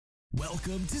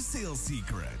Welcome to Sales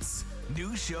Secrets.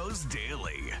 New shows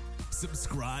daily.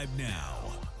 Subscribe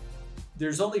now.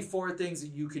 There's only 4 things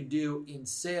that you can do in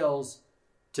sales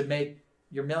to make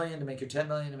your million, to make your 10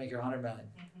 million, to make your 100 million.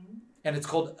 Mm-hmm. And it's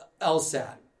called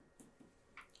LSAT.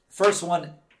 First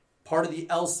one, part of the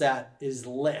LSAT is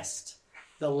list.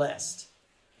 The list.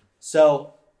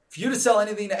 So for you to sell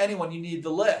anything to anyone, you need the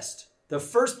list. The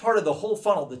first part of the whole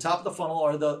funnel, the top of the funnel,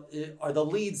 are the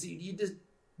leads that you need to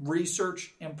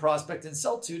research and prospect and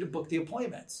sell to book the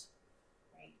appointments.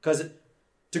 Because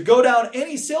to go down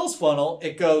any sales funnel,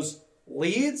 it goes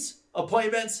leads,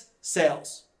 appointments,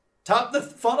 sales. Top of the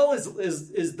funnel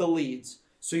is the leads.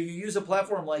 So you use a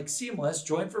platform like Seamless,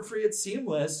 join for free at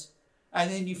Seamless,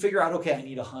 and then you figure out, okay, I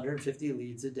need 150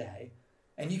 leads a day.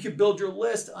 And you can build your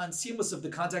list on Seamless of the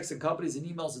contacts and companies and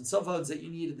emails and cell phones that you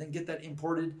need, and then get that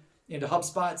imported into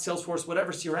HubSpot, Salesforce,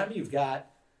 whatever CRM you've got.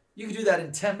 You can do that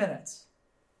in 10 minutes.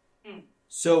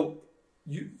 So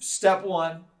step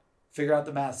 1, figure out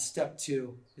the math. Step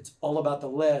 2, it's all about the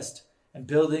list and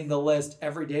building the list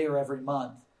every day or every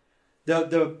month.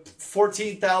 The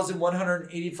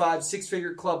 14,185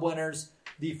 six-figure club winners,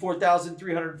 the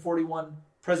 4,341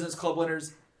 President's Club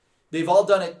winners, they've all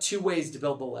done it 2 ways to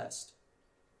build the list.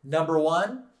 Number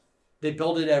 1, they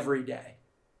build it every day.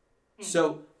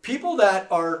 So people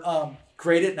that are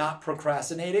great at not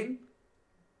procrastinating,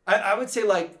 I would say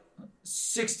like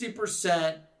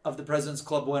 60% of the President's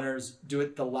Club winners do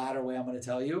it the latter way I'm going to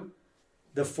tell you.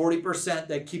 The 40%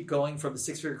 that keep going from the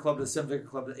 6-figure club to the 7-figure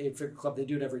club to the 8-figure club, they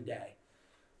do it every day.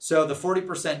 So the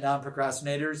 40%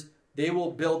 non-procrastinators, they will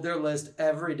build their list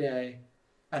every day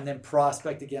and then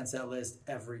prospect against that list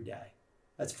every day.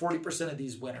 That's 40% of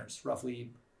these winners,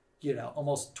 roughly,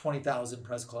 almost 20,000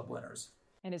 Pres Club winners.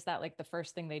 And is that like the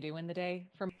first thing they do in the day?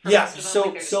 Yeah,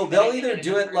 so they'll either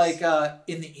do it like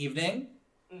in the evening,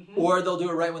 or they'll do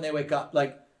it right when they wake up.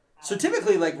 So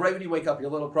typically, like right when you wake up, you're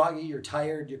a little groggy, you're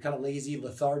tired, you're kind of lazy,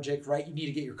 lethargic, right? You need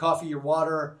to get your coffee, your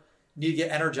water, you need to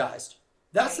get energized.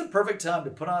 That's the perfect time to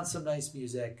put on some nice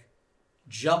music,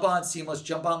 jump on Seamless,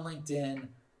 jump on LinkedIn,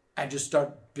 and just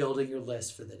start building your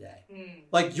list for the day.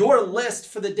 Like your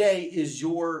list for the day is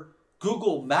your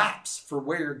Google Maps for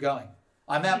where you're going.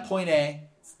 I'm at point A,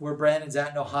 where Brandon's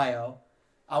at in Ohio.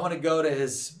 I want to go to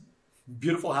his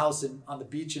beautiful house on the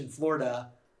beach in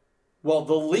Florida. Well,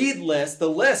 the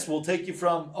list will take you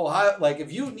from Ohio. Like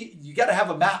if you got to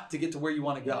have a map to get to where you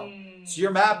want to go. So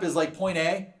your map is like point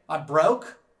A, I'm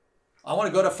broke. I want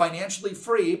to go to financially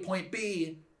free, point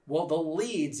B. Well, the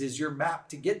leads is your map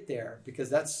to get there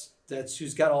because that's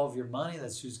who's got all of your money.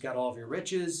 That's who's got all of your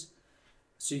riches.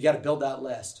 So you got to build that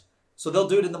list. So they'll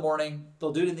do it in the morning.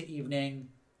 They'll do it in the evening.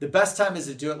 The best time is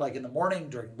to do it like in the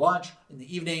morning, during lunch, in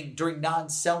the evening, during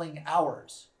non-selling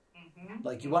hours.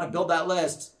 Like you want to build that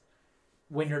list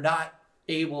when you're not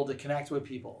able to connect with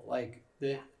people. Like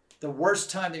the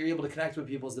worst time that you're able to connect with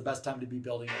people is the best time to be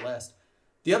building a list.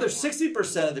 The other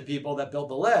 60% of the people that build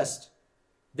the list,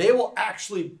 they will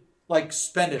actually like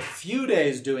spend a few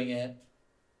days doing it,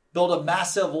 build a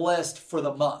massive list for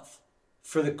the month,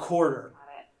 for the quarter.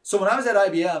 So when I was at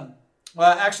IBM,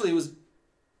 well, actually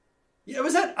it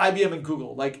was at IBM and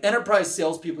Google. Like enterprise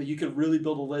salespeople, you could really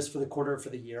build a list for the quarter or for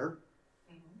the year.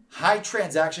 High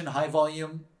transaction, high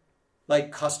volume,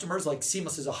 like customers, like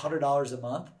Seamless is $100 a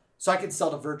month. So I can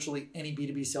sell to virtually any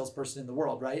B2B salesperson in the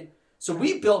world, right? So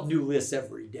we build new lists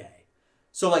every day.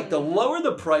 So like the lower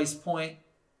the price point,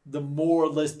 the more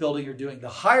list building you're doing. The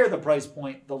higher the price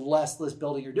point, the less list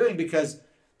building you're doing because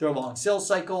they're long sales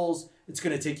cycles. It's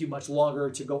going to take you much longer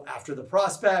to go after the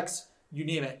prospects, you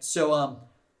name it. So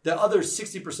the other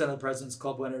 60% of the President's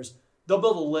Club winners, they'll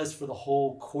build a list for the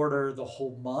whole quarter, the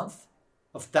whole month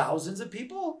of thousands of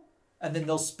people. And then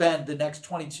they'll spend the next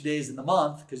 22 days in the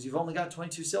month, because you've only got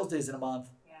 22 sales days in a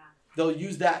month. They'll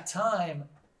use that time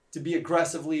to be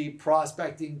aggressively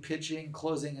prospecting, pitching,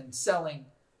 closing, and selling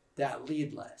that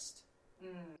lead list.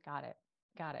 Got it.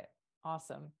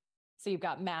 Awesome. So you've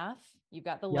got math, you've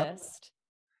got the list.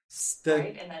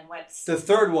 Right? And then what's the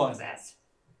third one? S?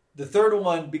 The third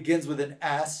one begins with an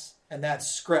S, and that's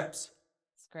scripts.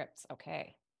 Scripts,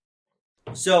 okay.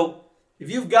 So if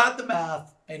you've got the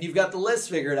math and you've got the list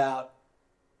figured out,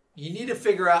 you need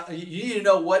to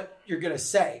know what you're going to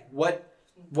say. What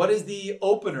is the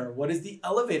opener? What is the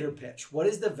elevator pitch? What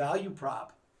is the value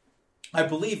prop? I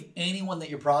believe anyone that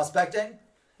you're prospecting,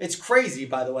 it's crazy,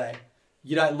 by the way.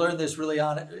 I learned this really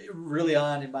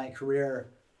on in my career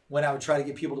when I would try to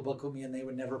get people to book with me and they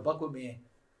would never book with me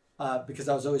because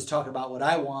I was always talking about what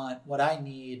I want, what I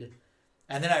need.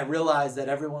 And then I realized that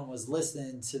everyone was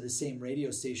listening to the same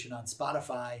radio station on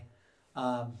Spotify.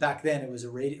 Back then it was a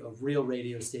real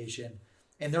radio station.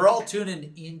 And they're all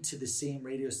tuning into the same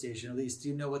radio station. At least, do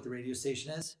you know what the radio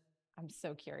station is? I'm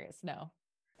so curious. No.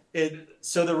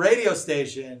 So the radio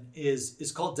station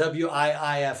is called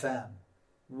WIIFM.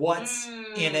 What's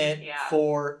in it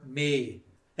for me?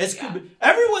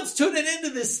 Everyone's tuning into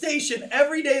this station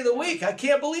every day of the week. I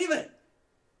can't believe it.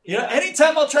 You know,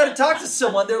 anytime I'll try to talk to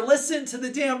someone, they're listening to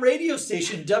the damn radio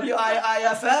station,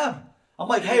 WIIFM. I'm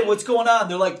like, hey, what's going on?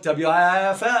 They're like,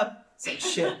 WIIFM. It's like,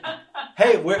 shit.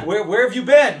 Hey, where have you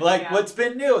been? Like, what's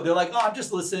been new? They're like, oh, I'm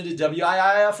just listening to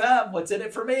WIIFM. What's in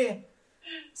it for me?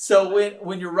 So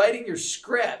when you're writing your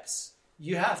scripts,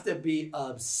 you have to be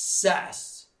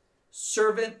obsessed.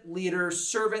 Servant leader,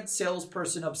 servant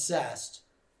salesperson obsessed.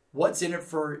 What's in it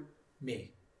for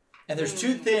me? And there's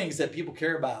two things that people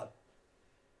care about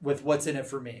with what's in it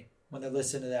for me when they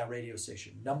listen to that radio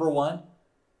station. Number one,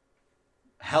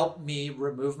 help me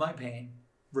remove my pain,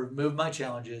 remove my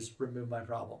challenges, remove my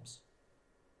problems.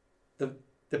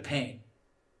 The pain.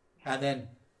 And then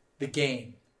the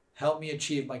gain. Help me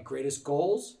achieve my greatest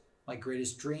goals, my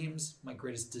greatest dreams, my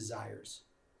greatest desires.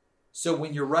 So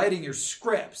when you're writing your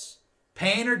scripts,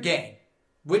 pain or gain,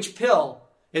 which pill?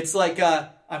 It's like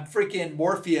I'm freaking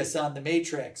Morpheus on the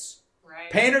Matrix.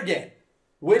 Right. Pain or gain?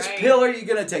 Which pill are you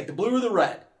going to take, the blue or the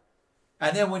red?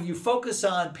 And then when you focus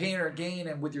on pain or gain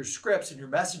and with your scripts and your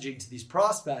messaging to these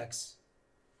prospects,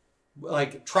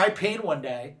 like try pain one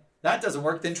day. That doesn't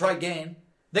work. Then try gain.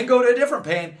 Then go to a different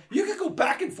pain. You can go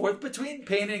back and forth between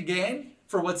pain and gain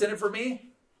for what's in it for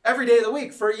me every day of the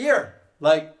week for a year.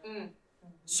 Like,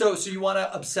 so you want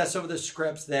to obsess over the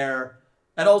scripts there.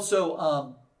 And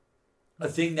also a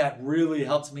thing that really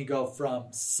helped me go from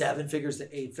 7 figures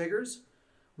to 8 figures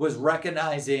was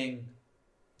recognizing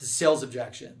the sales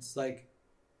objections. Like,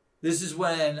 this is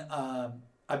when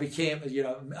I became,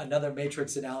 another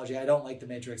Matrix analogy. I don't like the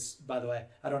Matrix, by the way.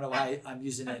 I don't know why I'm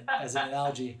using it as an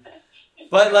analogy.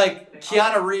 But like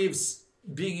Keanu Reeves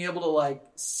being able to like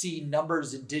see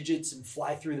numbers and digits and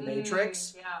fly through the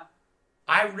Matrix. Yeah.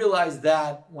 I realized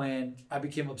that when I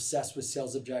became obsessed with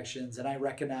sales objections, and I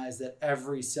recognized that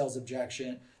every sales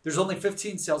objection, there's only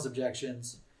 15 sales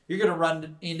objections. You're going to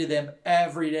run into them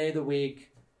every day of the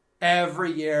week,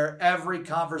 every year, every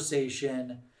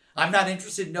conversation. I'm not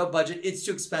interested, no budget, it's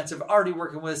too expensive, already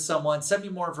working with someone, send me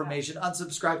more information,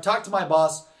 unsubscribe, talk to my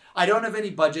boss, I don't have any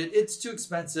budget, it's too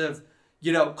expensive,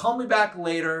 call me back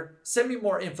later, send me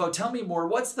more info, tell me more,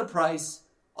 what's the price?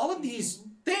 All of these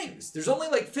things. There's only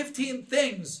like 15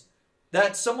 things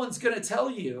that someone's going to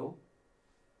tell you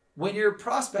when you're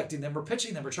prospecting them or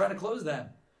pitching them or trying to close them.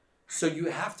 So you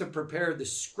have to prepare the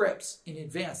scripts in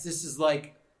advance. This is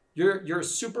like you're a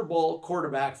Super Bowl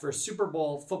quarterback for a Super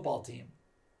Bowl football team.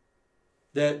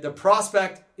 The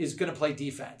prospect is going to play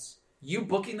defense. You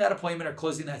booking that appointment or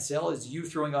closing that sale is you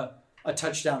throwing a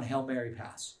touchdown Hail Mary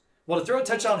pass. Well, to throw a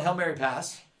touchdown Hail Mary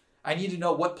pass, I need to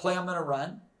know what play I'm going to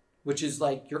run, which is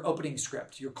like your opening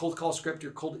script, your cold call script,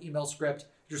 your cold email script,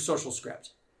 your social script.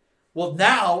 Well,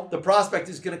 now the prospect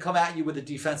is going to come at you with a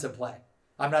defensive play.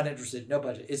 I'm not interested. No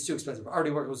budget. It's too expensive. I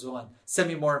already worked with someone. Send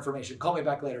me more information. Call me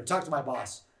back later. Talk to my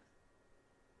boss.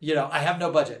 I have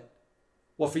no budget.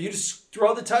 Well, for you to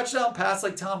throw the touchdown pass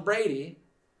like Tom Brady,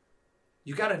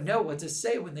 you got to know what to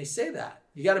say when they say that.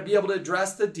 You got to be able to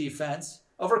address the defense,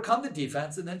 overcome the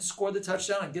defense, and then score the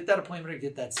touchdown and get that appointment or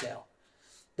get that sale.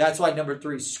 That's why number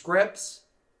 3, scripts,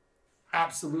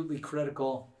 absolutely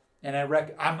critical. And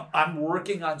I'm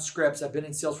working on scripts. I've been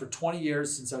in sales for 20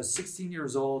 years since I was 16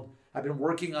 years old. I've been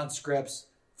working on scripts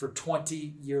for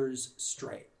 20 years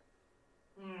straight.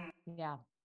 Yeah.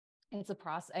 It's a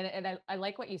process. And I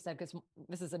like what you said, because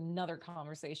this is another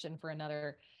conversation for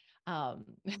another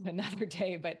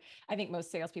day. But I think most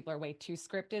salespeople are way too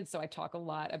scripted. So I talk a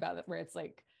lot about it where it's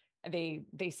like, they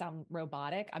sound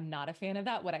robotic. I'm not a fan of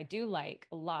that. What I do like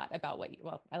a lot about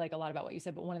I like a lot about what you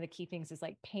said, but one of the key things is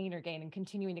like pain or gain, and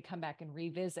continuing to come back and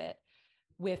revisit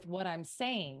with what I'm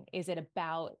saying. Is it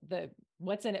about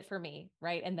what's in it for me?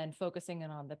 Right. And then focusing in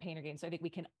on the pain or gain. So I think we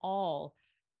can all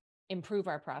improve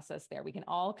our process there. We can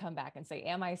all come back and say,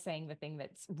 am I saying the thing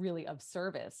that's really of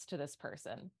service to this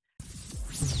person?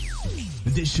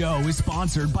 This show is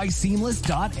sponsored by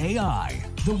Seamless.ai,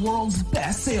 the world's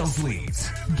best sales leads.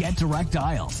 Get direct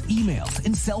dials, emails,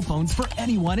 and cell phones for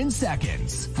anyone in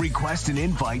seconds. Request an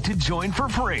invite to join for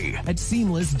free at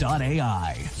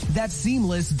Seamless.ai. That's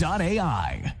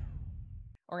Seamless.ai.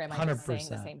 Or am I just saying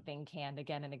the same thing canned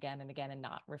again and again and again and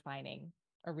not refining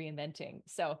or reinventing?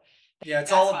 So yeah,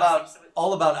 it's all about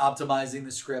optimizing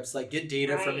the scripts. Like, get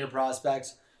data from your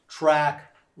prospects,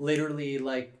 track literally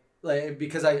like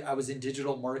because I was in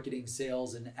digital marketing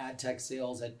sales and ad tech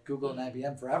sales at Google and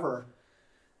IBM forever.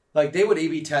 Like they would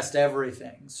A/B test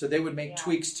everything. So they would make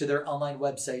tweaks to their online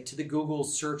website, to the Google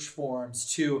search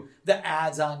forms, to the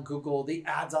ads on Google, the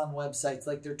ads on websites.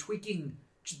 Like they're tweaking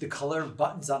the color of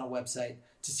buttons on a website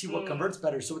to see what converts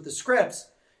better. So with the scripts,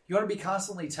 you want to be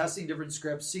constantly testing different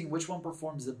scripts, seeing which one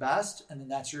performs the best. And then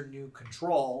that's your new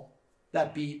control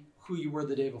that beat who you were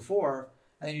the day before.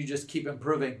 And then you just keep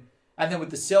improving. And then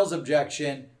with the sales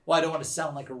objection, well, I don't want to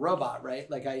sound like a robot, right?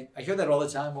 Like I hear that all the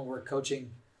time when we're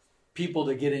coaching people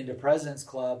to get into President's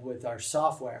Club with our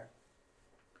software.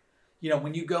 You know,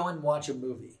 when you go and watch a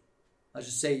movie, let's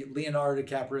just say Leonardo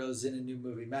DiCaprio's in a new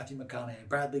movie, Matthew McConaughey,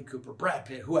 Bradley Cooper, Brad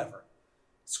Pitt, whoever,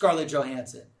 Scarlett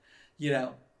Johansson, you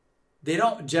know,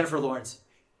 Jennifer Lawrence,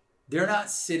 they're not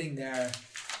sitting there.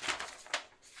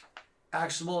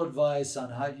 Actionable advice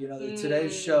on how,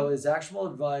 today's show is actionable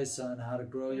advice on how to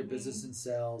grow your business and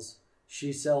sales.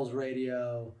 She Sells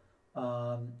Radio.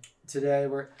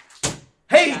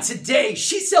 Today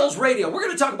She Sells Radio. We're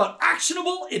going to talk about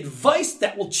actionable advice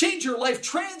that will change your life,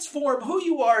 transform who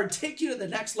you are, and take you to the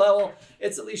next level.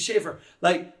 It's Elise Schaefer.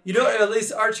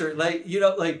 Elise Archer,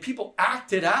 people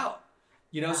act it out,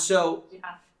 so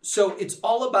it's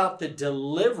all about the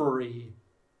delivery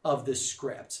of the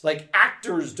script. Like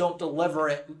actors don't deliver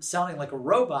it sounding like a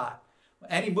robot.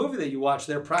 Any movie that you watch,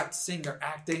 they're practicing, they're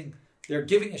acting, they're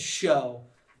giving a show.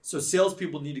 So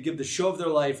salespeople need to give the show of their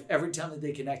life every time that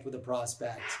they connect with a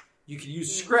prospect. You can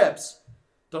use scripts.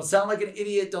 Don't sound like an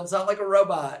idiot. Don't sound like a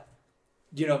robot.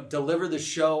 Deliver the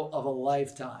show of a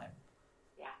lifetime.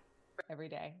 Yeah. Every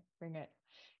day. Bring it.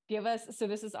 So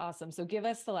this is awesome. So give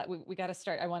us we got to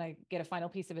start. I want to get a final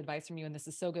piece of advice from you, and this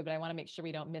is so good, but I want to make sure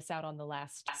we don't miss out on the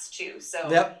last two.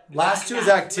 So last two is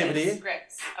activity.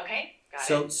 Scripts. Okay. Got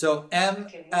it. So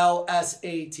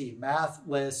MLSAT, math,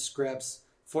 list, scripts.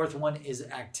 Fourth one is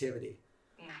activity.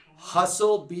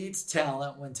 Hustle beats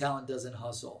talent when talent doesn't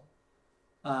hustle.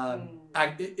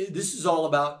 This is all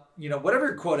about, whatever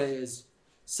your quota is,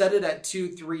 set it at 2,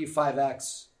 3,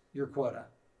 5x your quota.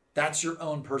 That's your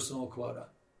own personal quota.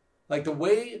 Like the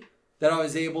way that I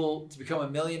was able to become a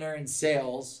millionaire in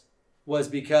sales was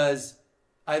because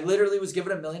I literally was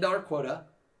given $1 million quota,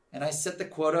 and I set the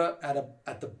quota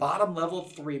at the bottom level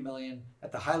 3 million,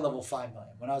 at the high level 5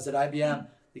 million. When I was at IBM,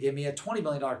 they gave me a $20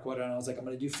 million quota, and I was like, I'm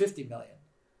going to do 50 million.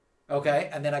 Okay,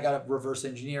 and then I got to reverse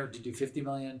engineer to do 50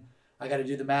 million. I got to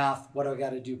do the math. What do I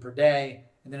got to do per day?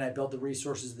 And then I built the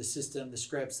resources, the system, the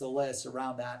scripts, the lists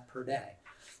around that per day.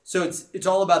 So it's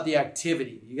all about the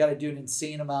activity. You got to do an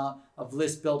insane amount of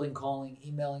list building, calling,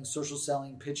 emailing, social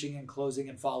selling, pitching and closing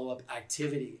and follow-up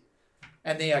activity.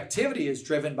 And the activity is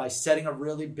driven by setting a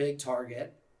really big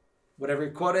target, whatever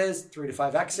your quota is, 3 to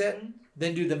 5x it,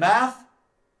 then do the math.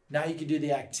 Now you can do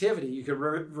the activity. You can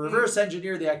reverse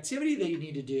engineer the activity that you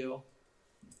need to do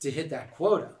to hit that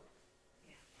quota.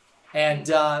 And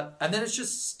then it's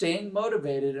just staying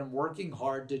motivated and working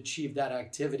hard to achieve that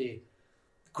activity.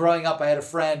 Growing up, I had a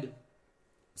friend,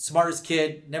 smartest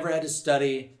kid, never had to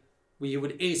study. We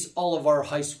would ace all of our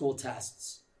high school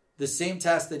tests. The same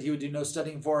test that he would do no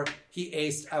studying for, he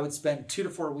aced. I would spend 2 to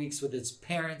 4 weeks with his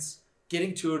parents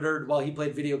getting tutored while he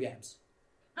played video games.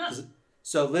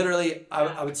 So literally,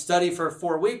 I would study for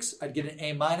 4 weeks. I'd get an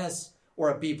A- or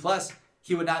a B+.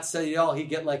 He would not study at all. He'd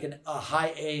get like a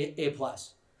high A+.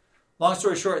 Long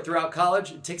story short, throughout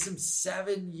college, it takes him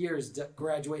 7 years to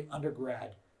graduate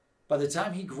undergrad. By the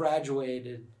time he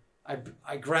graduated,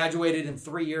 I graduated in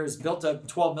 3 years, built a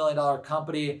 $12 million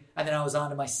company, and then I was on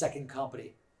to my second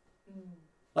company.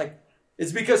 Like,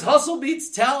 it's because hustle beats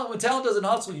talent when talent doesn't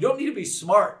hustle. You don't need to be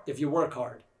smart if you work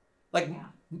hard. Like,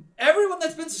 everyone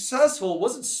that's been successful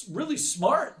wasn't really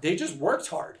smart. They just worked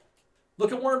hard.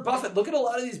 Look at Warren Buffett. Look at a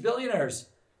lot of these billionaires.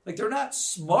 Like, they're not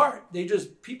smart.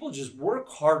 People just work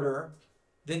harder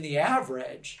than the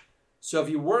average. So if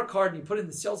you work hard and you put in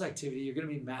the sales activity, you're going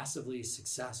to be massively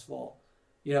successful.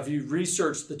 If you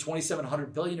research the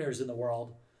 2,700 billionaires in the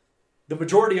world, the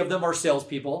majority of them are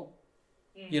salespeople.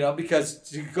 Because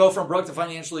to go from broke to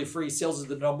financially free, sales is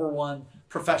the number one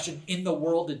profession in the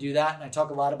world to do that. And I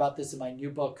talk a lot about this in my new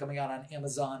book coming out on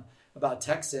Amazon about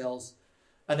tech sales.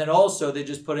 And then also they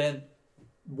just put in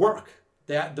work,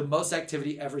 the most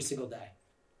activity every single day.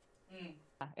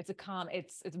 It's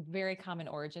a very common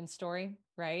origin story,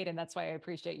 right? And that's why I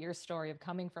appreciate your story of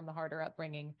coming from the harder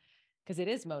upbringing, because it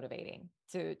is motivating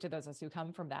to those of us who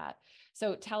come from that.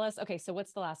 So tell us, okay, so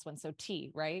what's the last one? So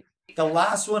T, right? The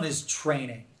last one is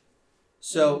training.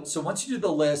 So once you do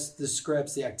the list, the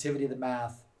scripts, the activity, the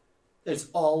math, it's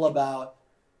all about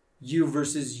you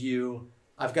versus you.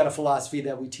 I've got a philosophy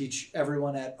that we teach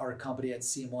everyone at our company at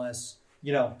Seamless.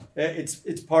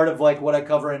 It's part of like what I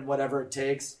cover in Whatever It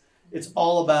Takes. It's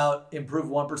all about improve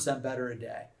 1% better a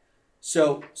day.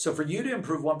 So for you to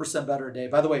improve 1% better a day,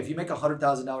 by the way, if you make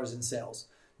 $100,000 in sales,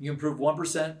 you improve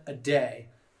 1% a day.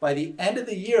 By the end of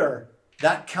the year,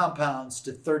 that compounds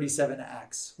to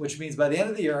 37x, which means by the end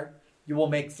of the year, you will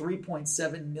make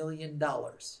 $3.7 million. Wow.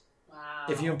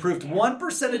 If you improved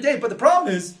 1% a day. But the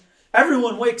problem is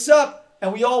everyone wakes up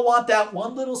and we all want that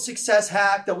one little success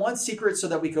hack, that one secret so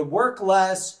that we could work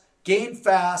less, gain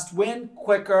fast, win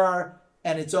quicker,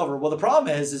 and it's over. Well, the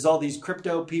problem is all these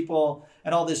crypto people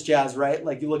and all this jazz, right?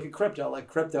 Like you look at crypto, like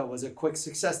crypto was a quick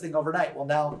success thing overnight. Well,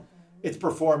 now it's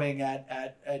performing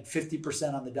at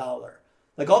 50% on the dollar.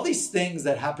 Like all these things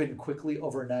that happen quickly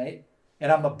overnight,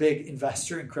 and I'm a big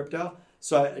investor in crypto,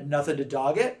 so I nothing to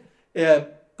dog it.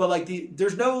 But like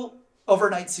there's no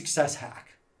overnight success hack.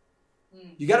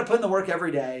 You got to put in the work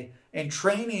every day, and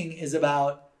training is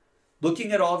about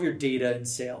looking at all of your data and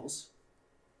sales,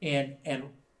 and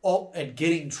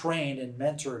getting trained and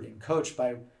mentored and coached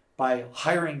by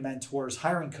hiring mentors,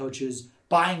 hiring coaches,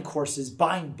 buying courses,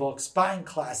 buying books, buying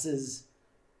classes,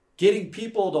 getting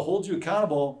people to hold you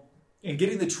accountable, and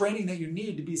getting the training that you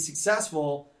need to be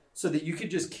successful so that you can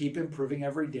just keep improving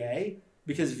every day.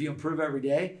 Because if you improve every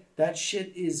day, that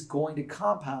shit is going to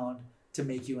compound to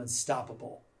make you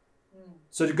unstoppable.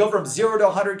 So to go from 0 to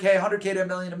 100K, 100K to a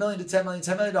million to 10 million,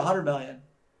 10 million to 100 million.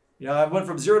 You know, I went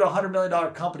from 0 to $100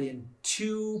 million company in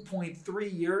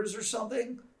 2.3 years or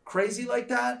something crazy like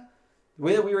that. The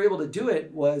way that we were able to do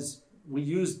it was we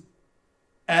used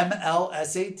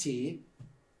MLSAT,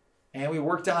 and we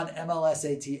worked on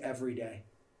MLSAT every day.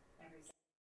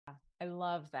 I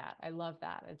love that.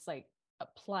 It's like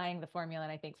applying the formula.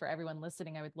 And I think for everyone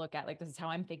listening, I would look at, like, this is how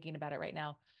I'm thinking about it right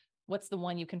now. What's the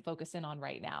one you can focus in on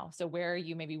right now? So where are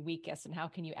you maybe weakest, and how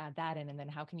can you add that in? And then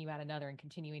how can you add another, and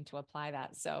continuing to apply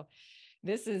that? So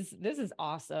this is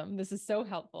awesome. This is so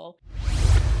helpful.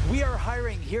 We are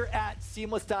hiring here at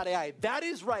Seamless.ai. That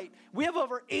is right. We have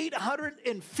over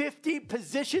 850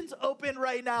 positions open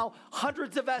right now,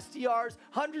 hundreds of SDRs,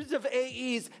 hundreds of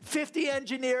AEs, 50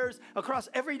 engineers across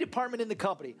every department in the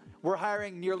company. We're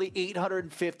hiring nearly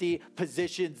 850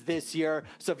 positions this year.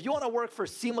 So if you want to work for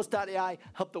Seamless.ai,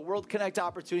 help the world connect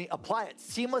opportunity, apply at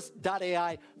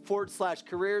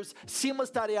Seamless.ai/careers,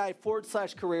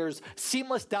 Seamless.ai/careers,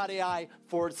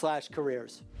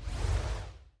 Seamless.ai/careers.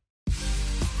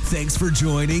 Thanks for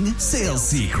joining Sales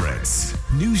Secrets.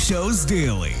 New shows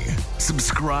daily.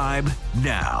 Subscribe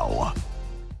now.